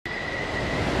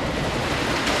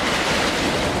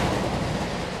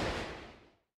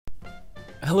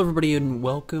Hello everybody and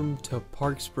welcome to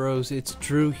Parks Bros. It's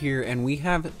Drew here, and we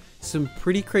have some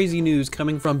pretty crazy news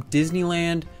coming from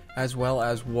Disneyland as well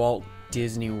as Walt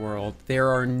Disney World. There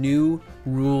are new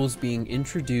rules being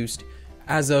introduced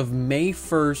as of May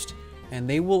 1st, and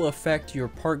they will affect your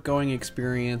park going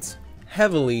experience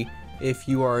heavily if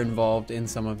you are involved in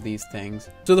some of these things.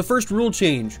 So the first rule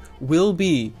change will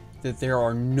be that there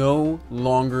are no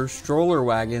longer stroller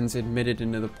wagons admitted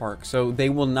into the park. So they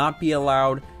will not be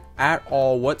allowed at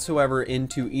all whatsoever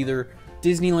into either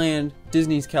Disneyland,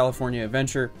 Disney's California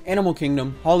Adventure, Animal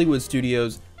Kingdom, Hollywood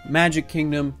Studios, Magic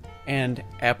Kingdom, and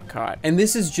Epcot. And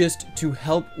this is just to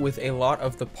help with a lot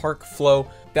of the park flow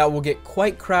that will get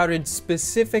quite crowded,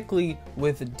 specifically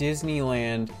with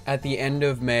Disneyland at the end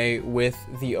of May with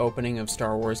the opening of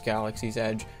Star Wars Galaxy's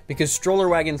Edge, because stroller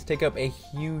wagons take up a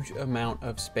huge amount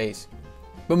of space.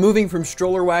 But moving from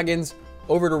stroller wagons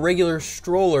over to regular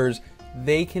strollers,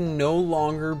 they can no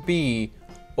longer be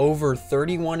over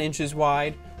 31 inches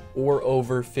wide or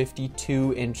over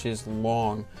 52 inches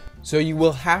long. So you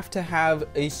will have to have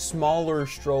a smaller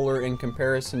stroller in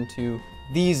comparison to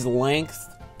these lengths,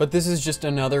 but this is just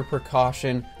another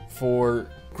precaution for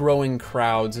growing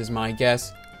crowds is my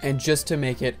guess, and just to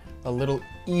make it a little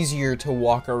easier to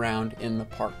walk around in the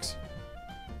parks.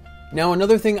 Now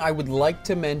another thing I would like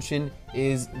to mention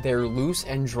is their loose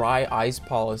and dry ice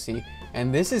policy.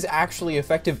 And this is actually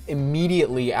effective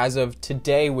immediately as of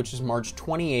today, which is March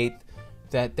 28th,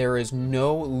 that there is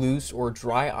no loose or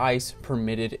dry ice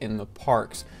permitted in the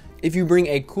parks. If you bring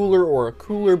a cooler or a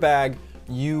cooler bag,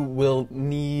 you will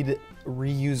need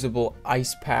reusable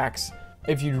ice packs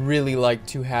if you'd really like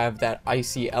to have that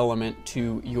icy element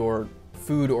to your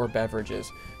food or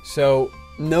beverages. So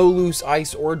no loose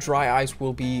ice or dry ice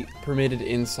will be permitted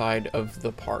inside of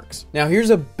the parks. Now here's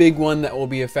a big one that will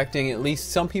be affecting at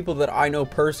least some people that I know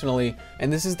personally,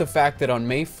 and this is the fact that on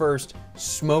May 1st,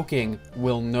 smoking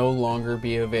will no longer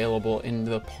be available in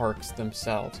the parks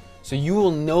themselves. So you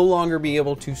will no longer be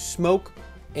able to smoke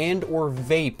and or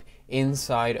vape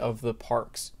inside of the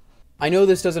parks. I know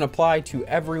this doesn't apply to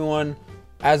everyone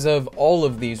as of all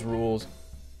of these rules,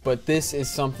 but this is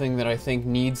something that I think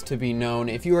needs to be known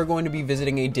if you are going to be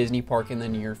visiting a Disney park in the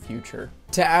near future.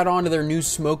 To add on to their new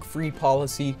smoke-free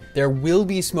policy, there will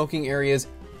be smoking areas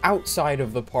outside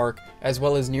of the park as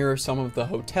well as near some of the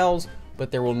hotels, but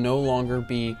there will no longer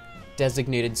be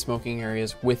designated smoking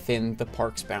areas within the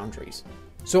park's boundaries.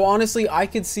 So honestly, I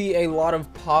could see a lot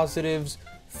of positives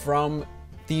from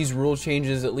these rule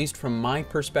changes, at least from my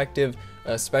perspective,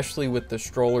 especially with the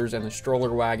strollers and the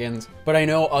stroller wagons, but I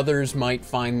know others might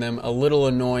find them a little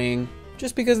annoying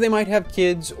just because they might have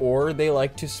kids or they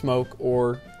like to smoke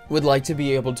or would like to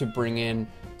be able to bring in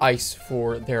ice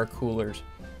for their coolers.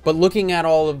 But looking at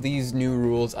all of these new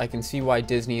rules, I can see why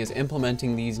Disney is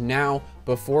implementing these now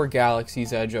before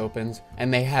Galaxy's Edge opens,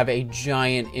 and they have a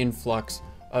giant influx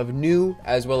of new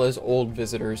as well as old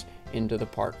visitors into the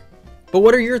park. But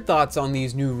what are your thoughts on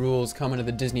these new rules coming to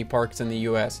the Disney parks in the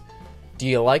US? Do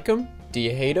you like them? Do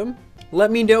you hate them? Let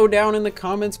me know down in the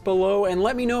comments below, and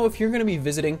let me know if you're going to be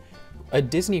visiting a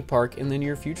Disney park in the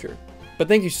near future. But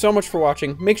thank you so much for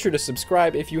watching. Make sure to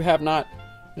subscribe if you have not.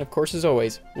 And of course, as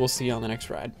always, we'll see you on the next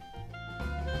ride.